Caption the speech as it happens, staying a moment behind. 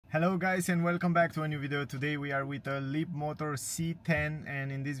Hello guys, and welcome back to a new video. Today we are with a Leapmotor C10, and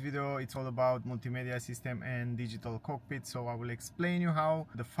in this video it's all about multimedia system and digital cockpit. So I will explain you how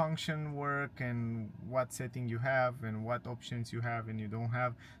the function work and what setting you have and what options you have and you don't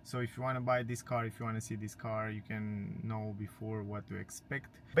have. So if you want to buy this car, if you want to see this car, you can know before what to expect.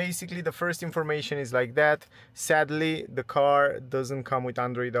 Basically the first information is like that. Sadly the car doesn't come with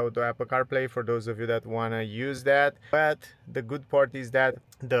Android Auto, Apple CarPlay for those of you that want to use that, but the good part is that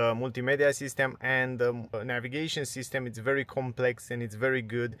the multimedia system and the navigation system, it's very complex and it's very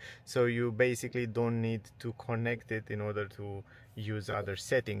good, so you basically don't need to connect it in order to use other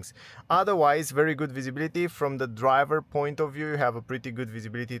settings. Otherwise, very good visibility from the driver point of view. You have a pretty good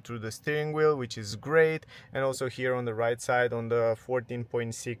visibility through the steering wheel, which is great, and also here on the right side on the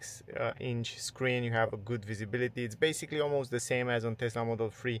 14.6 inch screen you have a good visibility. It's basically almost the same as on Tesla Model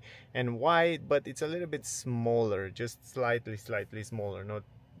 3 and Y, but it's a little bit smaller, just slightly smaller, not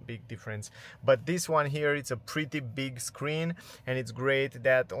big difference. But this one here, it's a pretty big screen, and it's great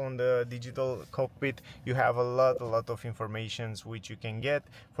that on the digital cockpit you have a lot of informations which you can get.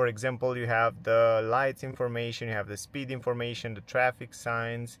 For example, you have the lights information, you have the speed information, the traffic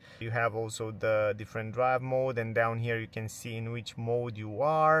signs, you have also the different drive mode, and down here you can see in which mode you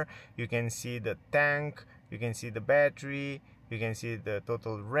are, you can see the tank, you can see the battery, you can see the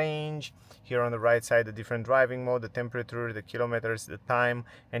total range. Here on the right side, the different driving mode, the temperature, the kilometers, the time,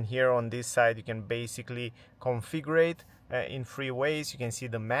 and here on this side you can basically configure it in 3 ways. You can see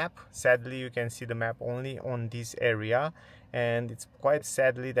the map. Sadly, you can see the map only on this area, and it's quite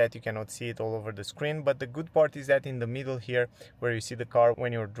sadly that you cannot see it all over the screen. But the good part is that in the middle here, where you see the car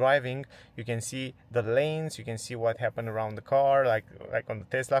when you're driving, you can see the lanes, you can see what happened around the car, like on the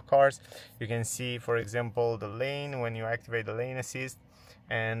Tesla cars. You can see, for example, the lane when you activate the lane assist,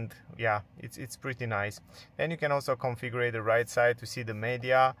 and yeah, it's pretty nice. Then you can also configure the right side to see the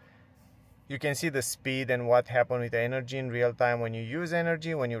media. You can see the speed and what happened with the energy in real time when you use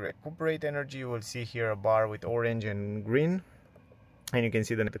energy. When you recuperate energy, you will see here a bar with orange and green, and you can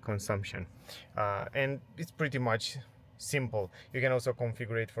see the consumption. And it's pretty much simple. You can also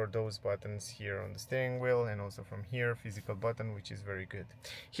configure it for those buttons here on the steering wheel, and also from here physical button, which is very good.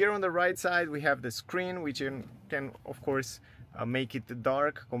 Here on the right side we have the screen, which you can of course make it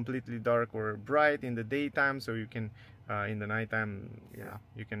dark, completely dark or bright in the daytime, so you can in the nighttime, yeah,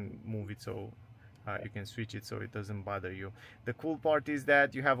 you can move it, so you can switch it so it doesn't bother you. The cool part is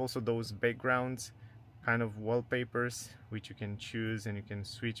that you have also those backgrounds, kind of wallpapers, which you can choose, and you can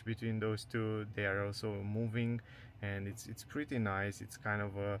switch between those two. They are also moving, and it's pretty nice. It's kind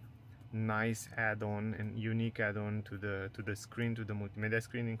of a nice add-on and unique add-on to the screen, to the multimedia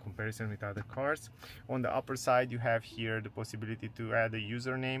screen, in comparison with other cars. On the upper side you have here the possibility to add a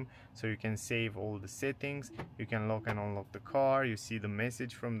username, so you can save all the settings. You can lock and unlock the car. You see the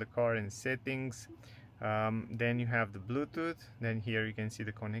message from the car and settings. Then you have the Bluetooth. Then here you can see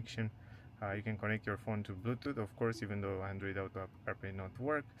the connection. You can connect your phone to Bluetooth, of course, even though Android Auto CarPlay not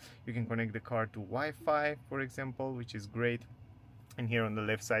work. You can connect the car to Wi-Fi, for example, which is great. And here on the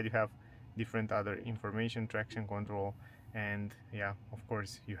left side you have different other information, traction control, and yeah, of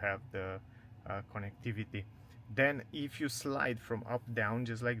course you have the connectivity. Then if you slide from up down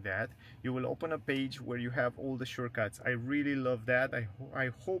just like that, you will open a page where you have all the shortcuts. I really love that. I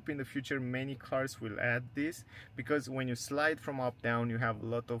hope in the future many cars will add this, because when you slide from up down you have a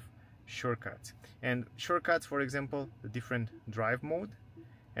lot of shortcuts. And shortcuts, for example, the different drive mode,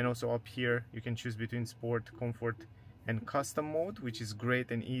 and also up here you can choose between sport, comfort, and custom mode, which is great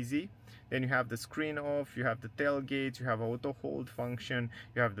and easy. Then you have the screen off, you have the tailgate, you have auto hold function,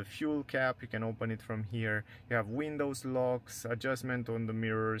 you have the fuel cap, you can open it from here, you have windows locks, adjustment on the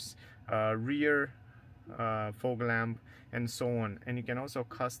mirrors, rear fog lamp, and so on. And you can also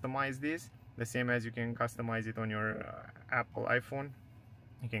customize this the same as you can customize it on your Apple iPhone.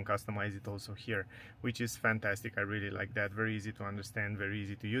 You can customize it also here, which is fantastic. I really like that. Very easy to understand, very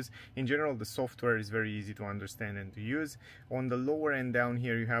easy to use. In general, the software is very easy to understand and to use. On the lower end down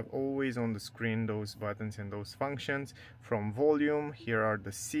here, you have always on the screen those buttons and those functions. From volume, here are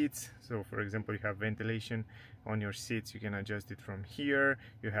the seats. So for example, you have ventilation on your seats, you can adjust it from here.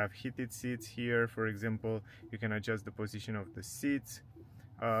 You have heated seats here, for example. You can adjust the position of the seats.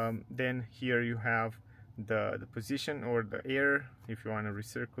 Then here you have the position or the air, if you want to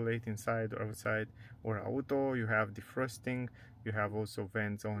recirculate inside or outside, or auto. You have defrosting, you have also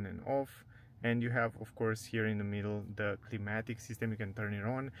vents on and off, And you have, of course, here in the middle the climatic system. You can turn it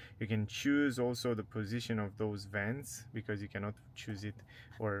on. You can choose also the position of those vents, because you cannot choose it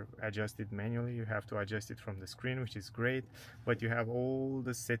or adjust it manually. You have to adjust it from the screen, which is great. But you have all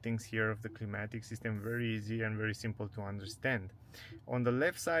the settings here of the climatic system, very easy and very simple to understand. On the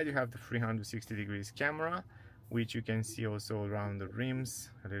left side you have the 360 degrees camera, which you can see also around the rims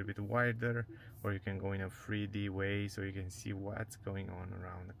a little bit wider, or you can go in a 3D way so you can see what's going on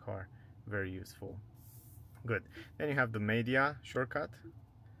around the car. Very useful. Good. Then you have the media shortcut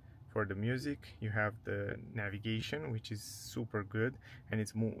for the music. You have the navigation, which is super good, and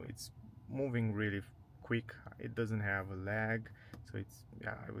it's moving really quick. It doesn't have a lag, so it's,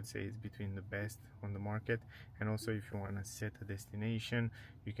 yeah, I would say it's between the best on the market. And also, if you want to set a destination,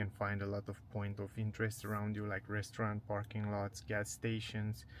 you can find a lot of point of interest around you, like restaurant, parking lots, gas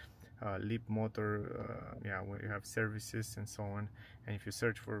stations, Leapmotor, yeah, where you have services and so on. And if you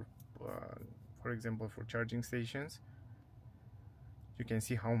search for example, for charging stations, you can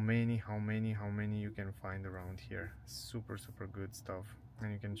see how many you can find around here. Super good stuff.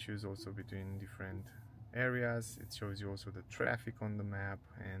 And you can choose also between different areas. It shows you also the traffic on the map,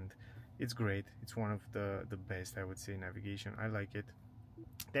 and it's great. It's one of the best, I would say, navigation. I like it.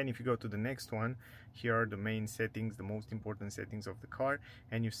 Then if you go to the next one, here are the main settings, the most important settings of the car,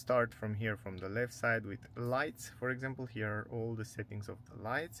 and you start from here, from the left side, with lights. For example, here are all the settings of the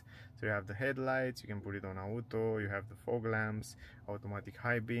lights. So you have the headlights, you can put it on auto, you have the fog lamps, automatic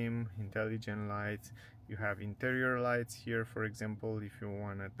high beam, intelligent lights, you have interior lights here, for example, if you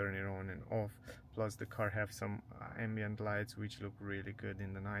want to turn it on and off. Plus the car have some ambient lights which look really good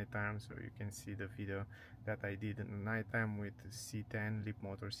in the nighttime, so you can see the video that I did in the nighttime with the C10,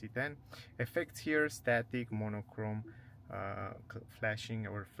 Leapmotor C10. Effects here, static, monochrome, flashing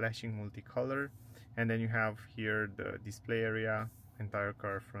or flashing multicolor. And then you have here the display area, entire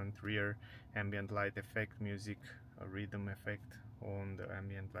car, front, rear, ambient light effect, music, rhythm effect on the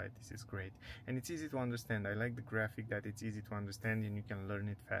ambient light. This is great, and it's easy to understand. I like the graphic that it's easy to understand and you can learn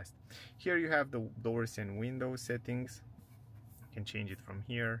it fast. Here you have the doors and windows settings. You can change it from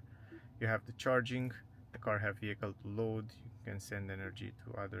here. You have the charging, the car have vehicle to load, you can send energy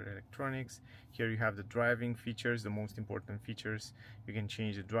to other electronics. Here you have the driving features, the most important features. You can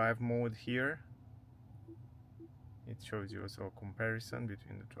change the drive mode here. It shows you also a comparison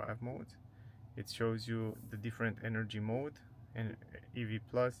between the drive modes. It shows you the different energy mode, and EV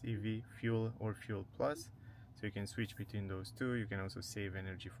plus, EV, fuel, or fuel plus, so you can switch between those two. You can also save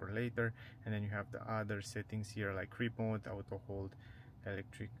energy for later. And then you have the other settings here, like creep mode, auto hold,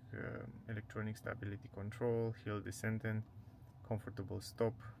 electronic stability control, hill descendant, comfortable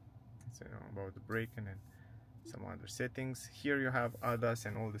stop. It's about the brake, and then some other settings. Here you have ADAS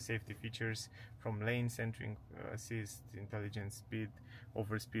and all the safety features, from lane centering assist, intelligent speed,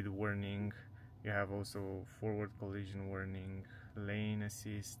 overspeed warning. You have also forward collision warning, lane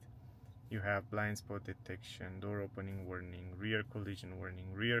assist. You have blind spot detection, door opening warning, rear collision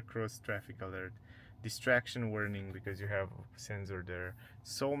warning, rear cross traffic alert, distraction warning, because you have a sensor there.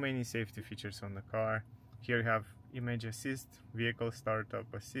 So many safety features on the car. Here you have image assist, vehicle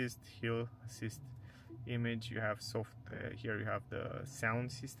startup assist, hill assist, image. You have here you have the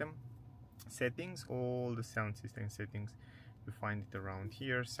sound system settings, all the sound system settings. You find it around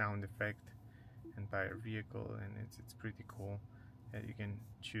here, sound effect, entire vehicle, and it's pretty cool that you can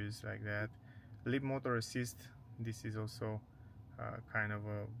choose like that. Leapmotor assist, this is also kind of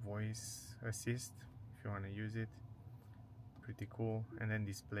a voice assist if you want to use it. Pretty cool. And then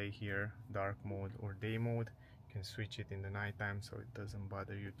display here, dark mode or day mode. You can switch it in the nighttime so it doesn't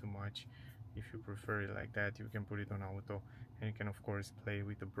bother you too much. If you prefer it like that, you can put it on auto, and you can of course play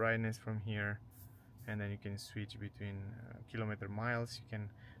with the brightness from here, and then you can switch between kilometer miles. You can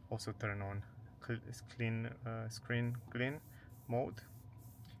also turn on screen clean mode.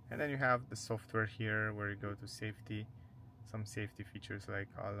 And then you have the software here where you go to safety, some safety features like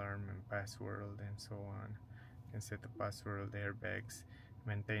alarm and password and so on. You can set the password, airbags,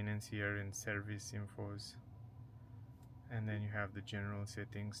 maintenance here, and service infos. And then you have the general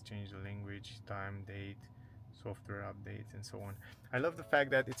settings, change the language, time, date, software updates, and so on. I love the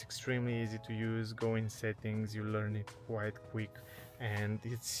fact that it's extremely easy to use. Go in settings, you learn it quite quick, and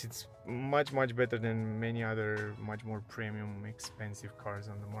it's much better than many other much more premium expensive cars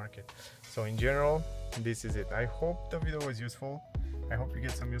on the market. So in general, this is it. I hope the video was useful. I hope you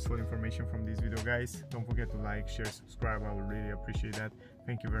get some useful information from this video, guys. Don't forget to like, share, subscribe. I would really appreciate that.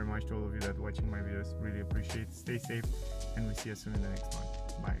 Thank you very much to all of you that watching my videos. Really appreciate it. Stay safe, and we'll see you soon in the next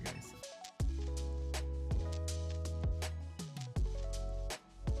one. Bye, guys.